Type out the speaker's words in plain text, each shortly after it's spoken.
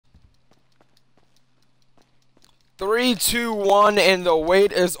3, 2, 1, and the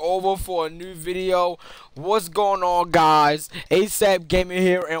wait is over for a new video. What's going on, guys? ASAP Gaming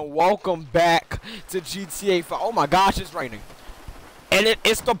here, and welcome back to GTA 5. Oh my gosh, it's raining. And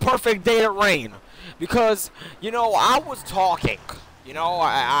it's the perfect day to rain. Because, you know, I was talking. You know,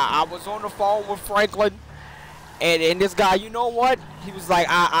 I was on the phone with Franklin. And this guy, you know what? He was like,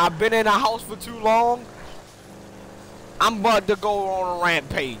 I've been in the house for too long. I'm about to go on a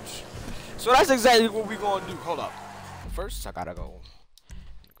rampage. So that's exactly what we're going to do. Hold up. First, I gotta go.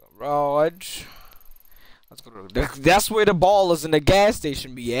 Garage. Let's go to that's where the ball is in the gas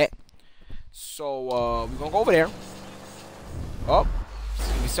station be at. So, we're gonna go over there. Oh,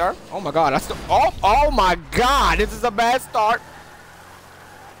 excuse me, sir. Oh my god, that's the. Oh my god, this is a bad start.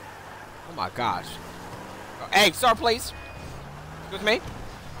 Oh my gosh. Hey, sir, please. Excuse me.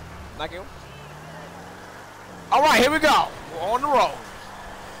 Thank you. Alright, here we go. We're on the road.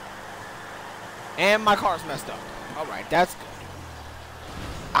 And my car's messed up. Alright, that's good.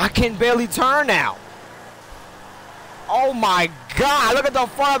 I can barely turn now. Oh my god, look at the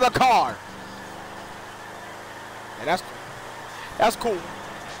front of the car. Yeah, that's cool. That's cool.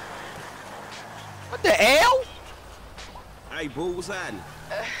 What the hell? Hey, boo, what's happening?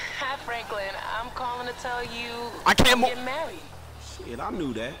 Hi, Franklin. I'm calling to tell you I can't I'm move. getting married. Shit, I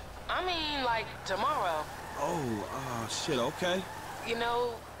knew that. I mean, like, tomorrow. Oh, shit, okay. You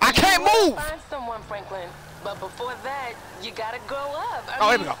know, I can't you move. Find someone, Franklin. But before that, you gotta grow up. Oh,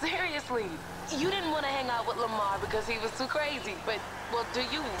 I here we mean, go. seriously. You didn't want to hang out with Lamar because he was too crazy. But, well, do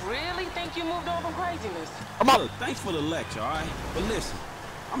you really think you moved on from craziness? I'm up. Look, thanks for the lecture, all right? But listen,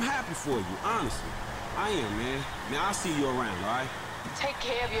 I'm happy for you, honestly. I am, man. Now, I'll see you around, all right? Take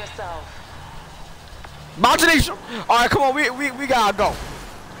care of yourself. Bye, Tanisha. Alright, come on, we gotta go.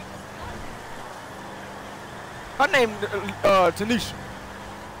 Her name, Tanisha.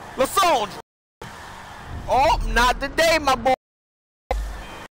 Lasandra. Oh, not today, my boy.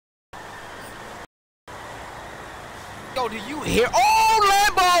 Yo, do you hear? Oh,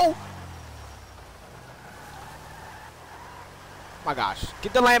 Lambo! My gosh,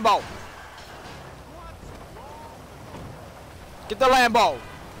 get the Lambo. Get the Lambo.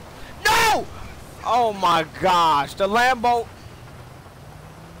 No! Oh my gosh, the Lambo.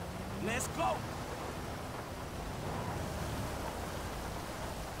 Let's go.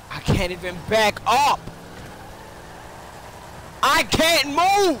 I can't even back up. I can't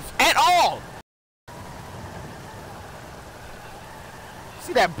move at all.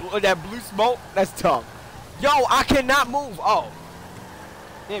 See that blue smoke? That's tough. Yo, I cannot move. Oh.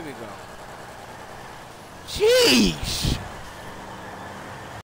 There we go. Jeez.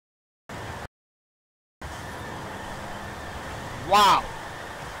 Wow.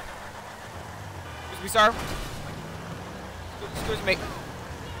 Excuse me, sir. Excuse me.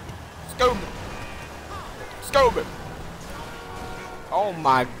 Excuse me. Excuse me. Oh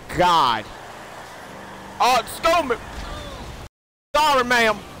my god. Oh, excuse me. Sorry,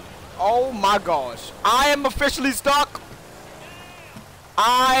 ma'am. Oh my gosh. I am officially stuck.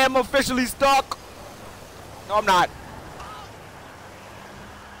 I am officially stuck. No, I'm not.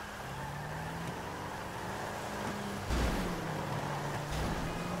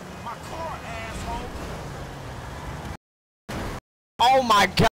 My car, asshole. Oh my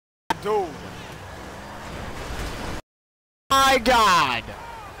god, dude. My god.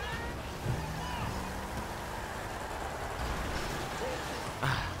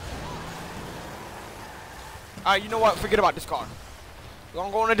 Alright, you know what? Forget about this car. We're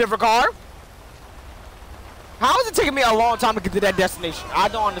gonna go in a different car. How is it taking me a long time to get to that destination? I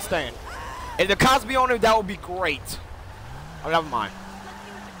don't understand. If the cops be on it, that would be great. Oh, never mind.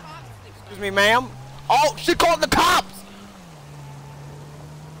 Excuse me, ma'am. Oh, she called the cops!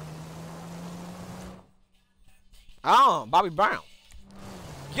 Oh, Bobby Brown.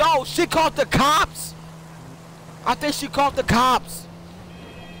 Yo, she called the cops! I think she called the cops.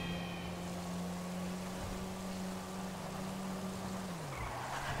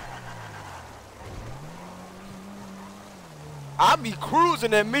 I be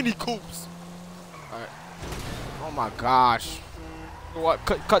cruising in Mini Coopes. Alright. Oh my gosh. You know what?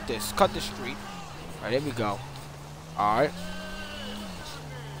 Cut this. Cut this street. Alright, there we go. Alright.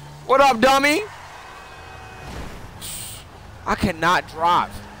 What up, dummy? I cannot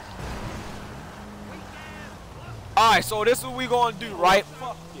drive. Alright, so this is what we gonna do, right?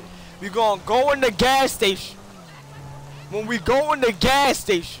 We gonna go in the gas station. When we go in the gas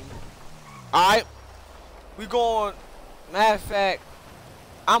station, alright, we going. Matter of fact,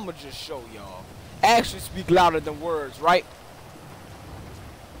 I'ma just show y'all. Actions speak louder than words, right?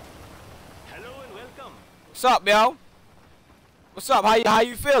 Hello and welcome. What's up, yo? What's up? How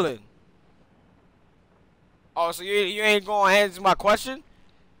you feeling? Oh, so you ain't gonna answer my question?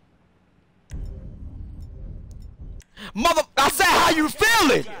 Mother, I said how you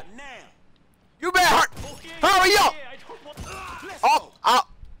feeling? You better hurry up. Oh,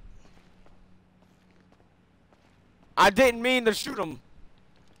 I didn't mean to shoot him,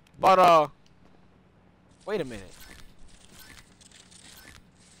 but wait a minute.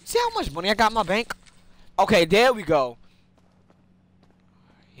 See how much money I got in my bank? Okay, there we go.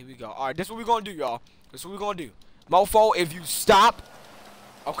 Here we go. All right, this is what we're gonna do, y'all. This is what we're gonna do. Mofo, if you stop,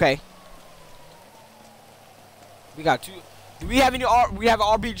 okay. We got two. Do we have any? We have an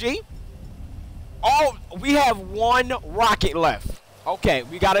RPG. Oh, we have one rocket left. Okay,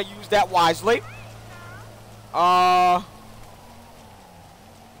 we gotta use that wisely. Let's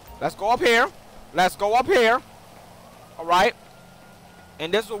go up here. Let's go up here. All right.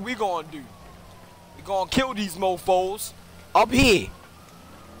 And this is what we gonna do. We gonna kill these mofos up here.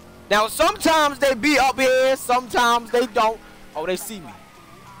 Now, sometimes they be up here, sometimes they don't. Oh, they see me.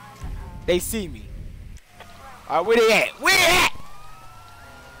 They see me. All right, where they at? Where they at?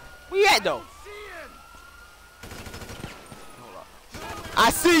 Where you at, though? Hold up. I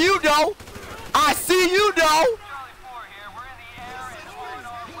see you, though. I see you, though.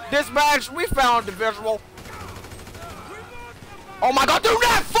 Dispatch, we found the visual. Oh, my God, do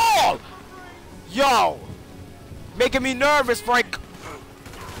not fall! Yo. Making me nervous, Frank.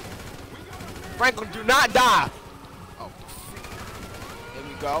 Franklin, do not die. Oh, there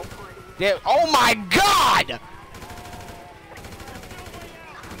we go. There. Oh my God!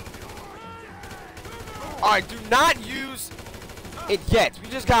 All right, do not use it yet. We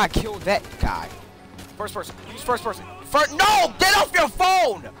just gotta kill that guy. First person. Use first person. First. No! Get off your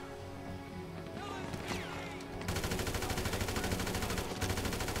phone!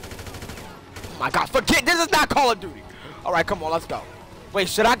 Oh my God! Forget. This is not Call of Duty. All right, come on, let's go. Wait,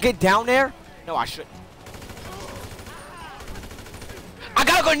 should I get down there? No, I shouldn't. I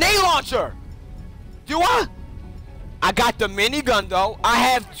got a grenade launcher! Do I? I got the minigun, though. I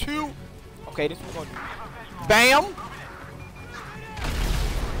have two. Okay, this one's gonna do. Bam!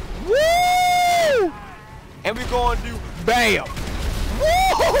 Woo! And we're gonna do bam!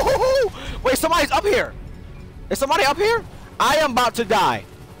 Woo! Wait, somebody's up here. Is somebody up here? I am about to die.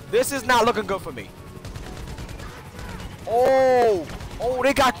 This is not looking good for me. Oh! Oh,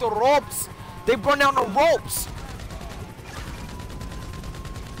 they got the ropes. They burned down the ropes.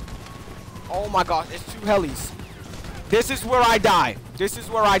 Oh my gosh, it's two helis. This is where I die. This is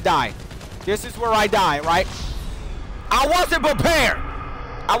where I die. This is where I die, right? I wasn't prepared.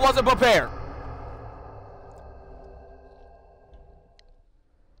 I wasn't prepared.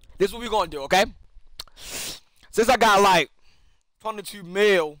 This is what we're gonna do, okay? Since I got like 22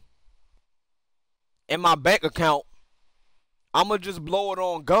 mil in my bank account, I'ma just blow it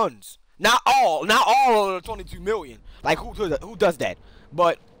on guns. Not all of the 22 million. Like who does that?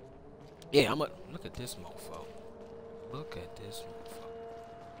 But yeah, I'ma look at this mofo. Look at this mofo.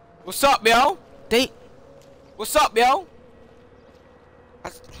 What's up, yo? What's up, yo?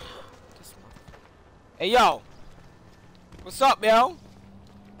 Hey, yo. What's up, yo?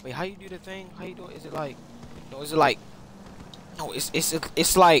 Wait, how you do the thing? How you do it? Is it like? No, is it like? No, it's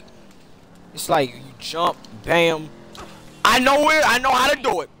like you jump, bam. I know how to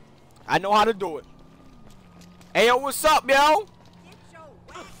do it. I know how to do it. Hey, yo, what's up, yo?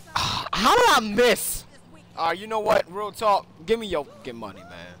 How did I miss? You know what? Real talk. Give me your fucking money,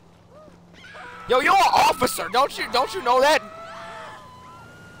 man. Yo, you're an officer. Don't you know that?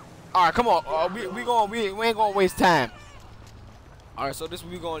 All right, come on. We ain't gonna waste time. All right, so this is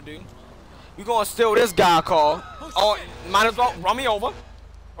what we gonna do. We gonna steal this guy car. Oh, might as well run me over. All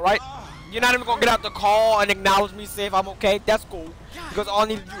right. You're not even gonna get out the car and acknowledge me, say if I'm okay. That's cool. Because all I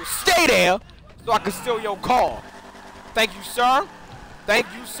need to do is stay there so I can steal your car. Thank you, sir. Thank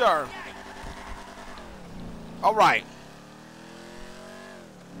you, sir. All right.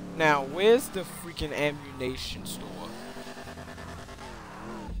 Now, where's the freaking ammunition store?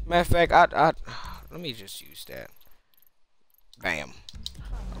 Matter of fact, let me just use that. Bam.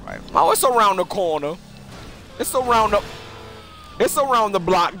 All right. Oh, it's around the corner. It's around the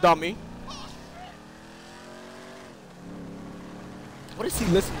block, dummy. What is he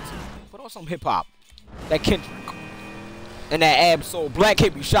listening to? Put on some hip hop. That Kendrick. And that Ab-Soul. Black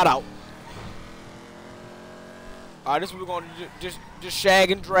Hippie, shout out. Alright, this is what we're gonna just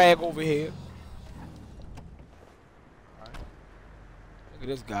shag and drag over here. Alright. Look at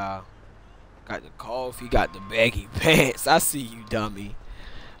this guy. Got the coffee, got the baggy pants. I see you, dummy.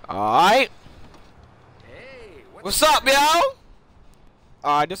 Alright. Hey, What's up, yo?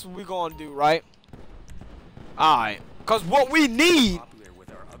 Alright, this is what we're gonna do, right? Alright. Cause what we need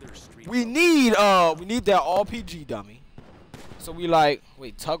We need that RPG dummy. So we like,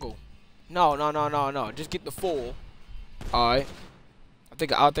 wait, toggle. No. Just get the full. Alright. I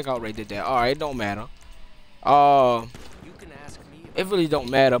think I already did that. Alright, it don't matter. You can ask me It really don't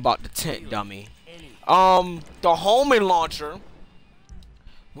matter about the tent dummy. The homing launcher.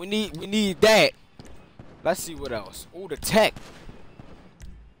 We need that. Let's see what else. Oh, the tech.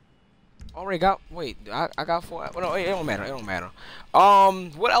 Already got. Wait, I got 4. Well, no, it don't matter. It don't matter.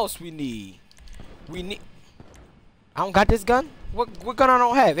 What else we need? I don't got this gun. What gun I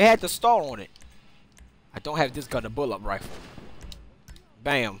don't have? It had the star on it. I don't have this gun, the bullet rifle.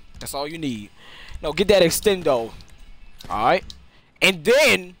 Bam. That's all you need. No, get that extendo. All right. And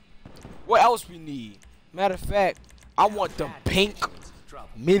then, what else we need? Matter of fact, I want the pink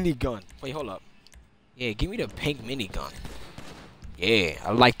minigun. Wait, hold up. Yeah, give me the pink minigun. Yeah,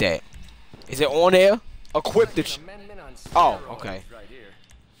 I like that. Is it on there? Equip the. Oh, okay.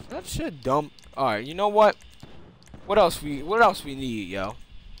 That shit dumb. All right, you know what? What else we need, yo?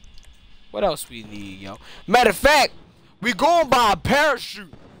 What else we need, yo? Matter of fact, we going by a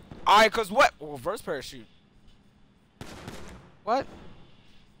parachute. All right, cause what? Oh, reverse parachute. What?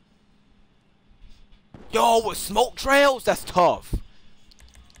 Yo, with smoke trails, that's tough.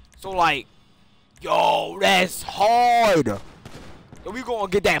 So like, yo, that's hard. So we gonna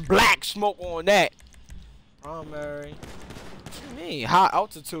get that black smoke on that. Primary. What you mean? High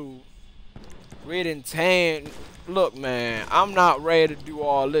altitude. Red and tan. Look, man, I'm not ready to do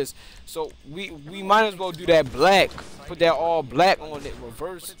all this. So we might as well do that black. Put that all black on it.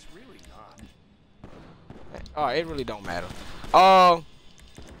 Reverse. Alright, it really don't matter.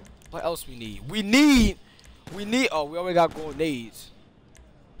 What else we need? We need. Oh, we already got grenades.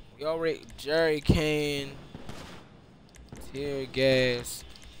 We already jerry can. Tear gas.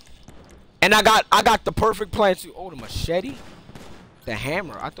 And I got the perfect plan too. Oh, the machete. The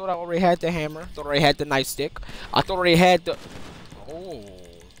hammer. I thought I already had the hammer. Thought I already had the nightstick. I thought I already had the. Oh.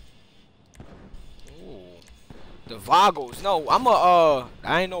 Oh. The Vagos. No,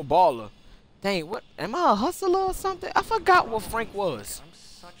 I ain't no baller. Dang, what? Am I a hustler or something? I forgot what Frank was. I'm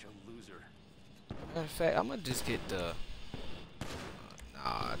such a loser. Matter of fact, I'm gonna just get the.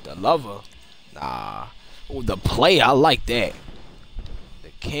 The lover. Nah. Oh, the player. I like that. The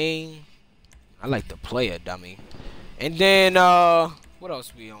king. I like the player, dummy. And then, what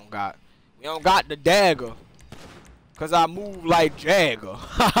else we don't got? We don't got the dagger. Cause I move like Jagger.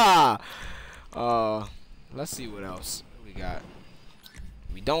 Haha. Let's see what else we got.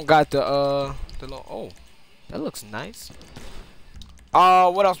 We don't got the oh, that looks nice.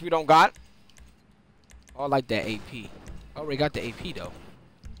 What else we don't got? Oh, I like that AP. I already got the AP though.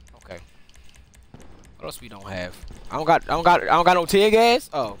 Okay. What else we don't have? I don't got no tear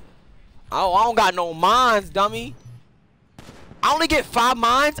gas. Oh, I don't got no mines, dummy. I only get 5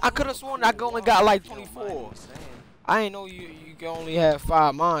 mines. I could have sworn I only got like 24. I ain't know you can only have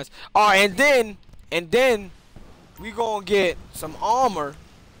 5 mines. All right, and then we gonna get some armor.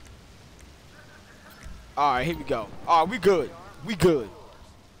 All right, here we go. All right, we good.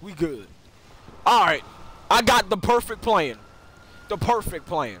 All right, I got the perfect plan.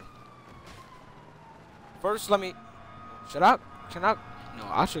 First, let me. Should I? No,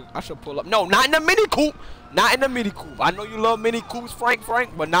 I should pull up. No, not in the mini coupe. Not in the mini coupe. I know you love mini coupes, Frank,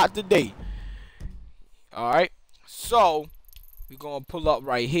 but not today. All right. So we gonna pull up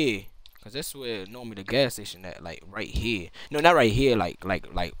right here, cause that's where normally the gas station at. Like right here. No, not right here. Like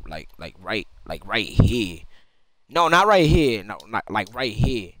right here. No, not right here. No, not like right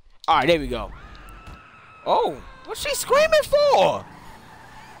here. All right, there we go. Oh, what's she screaming for?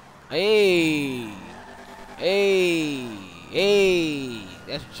 Hey.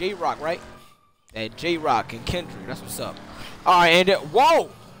 That's J-Rock, right? That J-Rock and Kendrick. That's what's up. All right, and whoa.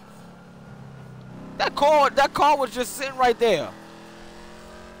 That car was just sitting right there.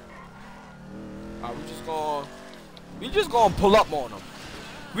 All right, we just gonna pull up on them.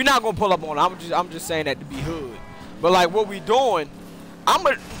 We're not gonna pull up on them. I'm just saying that to be hood. But like what we doing,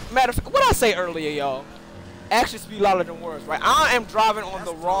 matter of fact, what I say earlier, y'all. Actions speak louder than words, right? I am driving on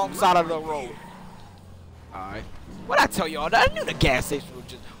the wrong side of the road. All right. What I tell y'all? I knew the gas station was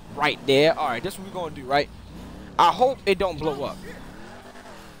just right there. All right, that's what we're gonna do, right? I hope it don't blow up.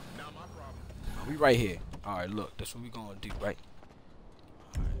 We right here. All right, look, that's what we gonna do, right?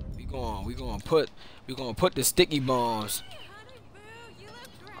 All right, we gonna put the sticky bombs.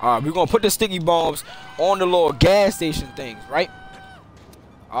 All right, we gonna put the sticky bombs on the little gas station things, right?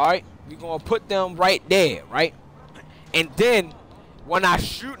 All right, we gonna put them right there, right? And then when I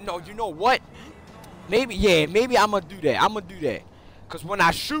shoot, no, you know what? Maybe I'm gonna do that. Cause when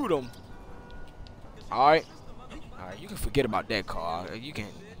I shoot them, all right, you can forget about that car. You can.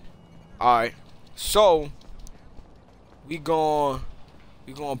 Alright. So we gonna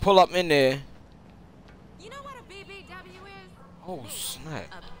pull up in there. You know what a BBW is? Oh snap.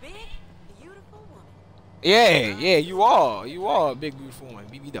 A big, beautiful woman. Yeah, you are a big beautiful woman.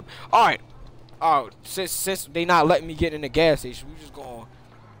 BBW. Alright. Alright, since they not letting me get in the gas station, we just going.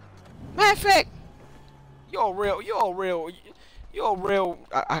 Matter of fact, you're real.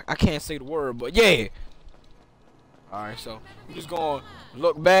 I can't say the word, but yeah. Alright, so we just gonna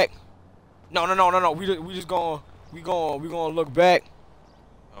look back. No. We just gonna look back.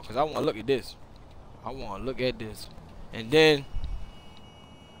 Oh, cause I wanna look at this. And then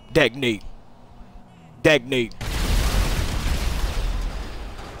detonate. That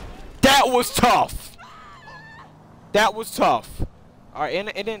was tough. Alright, and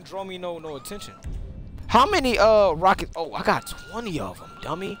it didn't draw me no attention. How many rockets? Oh, I got 20 of them,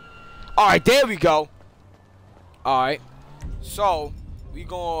 dummy. Alright, there we go. Alright. So we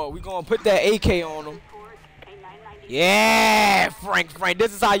gonna put that AK on them. Yeah, Frank.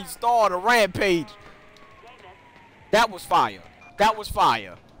 This is how you start a rampage. That was fire.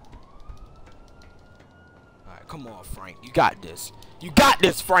 Alright, come on, Frank. You got this.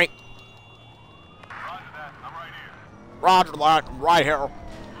 Frank. Roger that. I'm right here.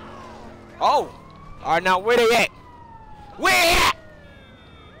 Oh. Alright, now where they at?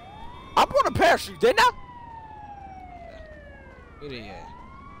 I brought a parachute, didn't I? Where they at?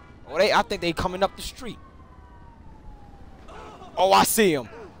 Oh, I think they coming up the street. Oh, I see him.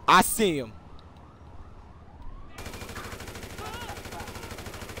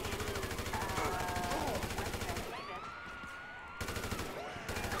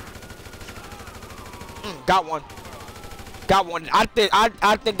 Got one. I think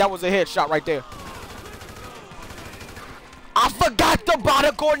that was a headshot right there. I forgot to buy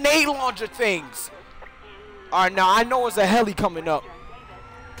the grenade launcher things. Alright, now I know it's a heli coming up.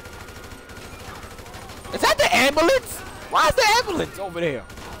 Is that the ambulance? Why is the ambulance over there?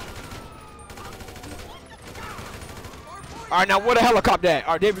 Alright, now where the helicopter at?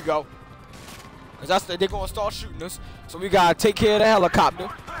 Alright, there we go. Cause they're gonna start shooting us. So we gotta take care of the helicopter.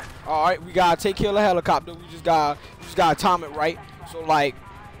 Alright, we gotta take care of the helicopter. We just gotta time it right. So like,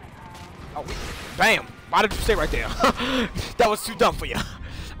 oh, bam! Why did you stay right there? That was too dumb for you.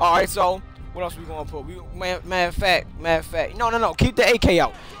 Alright, so what else we gonna put? Matter of fact. No. Keep the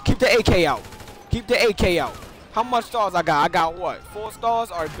AK out. How much stars I got? I got what? 4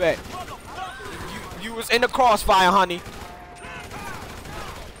 stars? Alright, bet. You was in the crossfire, honey.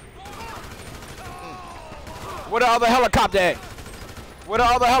 Where the other helicopter at? Where the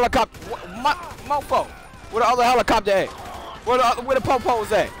other helicopter? Mofo. Where the other helicopter at? Where the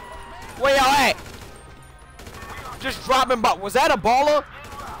popos at? Where y'all at? Just dropping by. Was that a baller?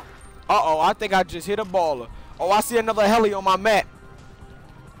 Uh-oh, I think I just hit a baller. Oh, I see another heli on my map.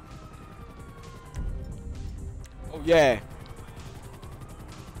 Oh, yeah.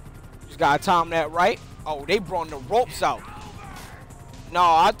 Just gotta time that right. Oh, they brought the ropes out. No,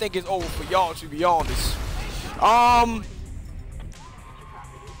 I think it's over for y'all, to be honest. Dang,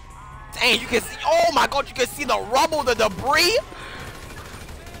 you can see. Oh my God, you can see the rubble, the debris.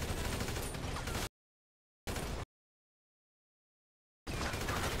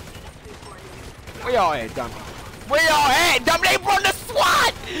 Where y'all at, dummy? They brought the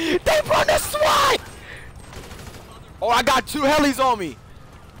SWAT. Oh, I got 2 helis on me.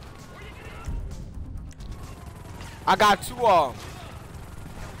 I got 2 of them.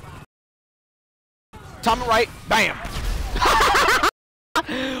 Time it right. Bam.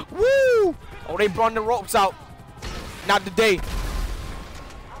 Woo! Oh, they brought the ropes out. Not today.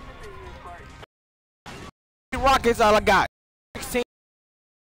 Rockets all I got. 16.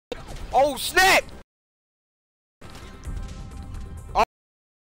 Oh, snap!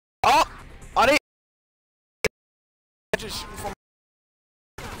 Oh, are they just shooting from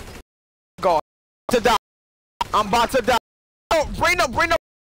God to die? I'm about to die. Oh, bring up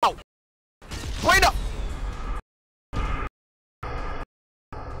out. Bring up.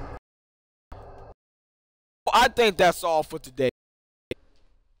 I think that's all for today.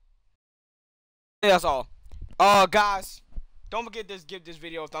 That's all. Guys, don't forget to give this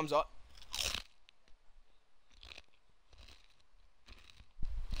video a thumbs up.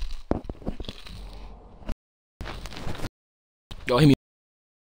 Yo, hit me.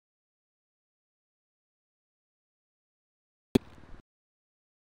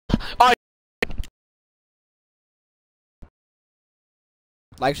 Alright.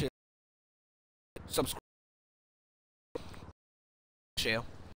 Like, share, subscribe, share.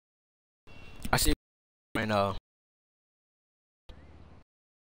 I see you in